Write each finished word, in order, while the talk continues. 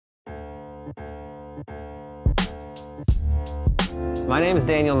My name is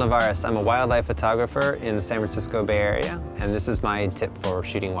Daniel Navarez. I'm a wildlife photographer in the San Francisco Bay Area, and this is my tip for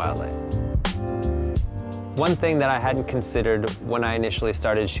shooting wildlife. One thing that I hadn't considered when I initially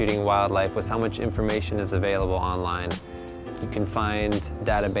started shooting wildlife was how much information is available online. You can find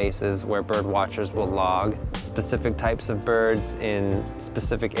databases where bird watchers will log specific types of birds in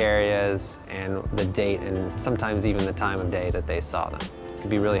specific areas and the date and sometimes even the time of day that they saw them. It could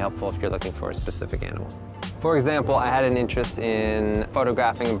be really helpful if you're looking for a specific animal. For example, I had an interest in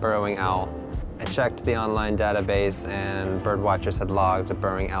photographing a burrowing owl. I checked the online database and bird watchers had logged a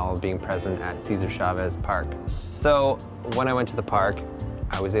burrowing owl being present at Cesar Chavez Park. So when I went to the park,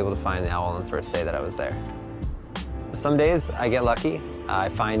 I was able to find the owl on the first day that I was there. Some days I get lucky. I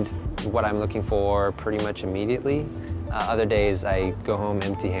find what I'm looking for pretty much immediately. Other days I go home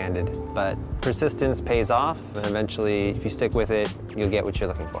empty-handed. But persistence pays off, and eventually, if you stick with it, you'll get what you're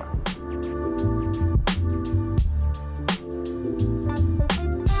looking for.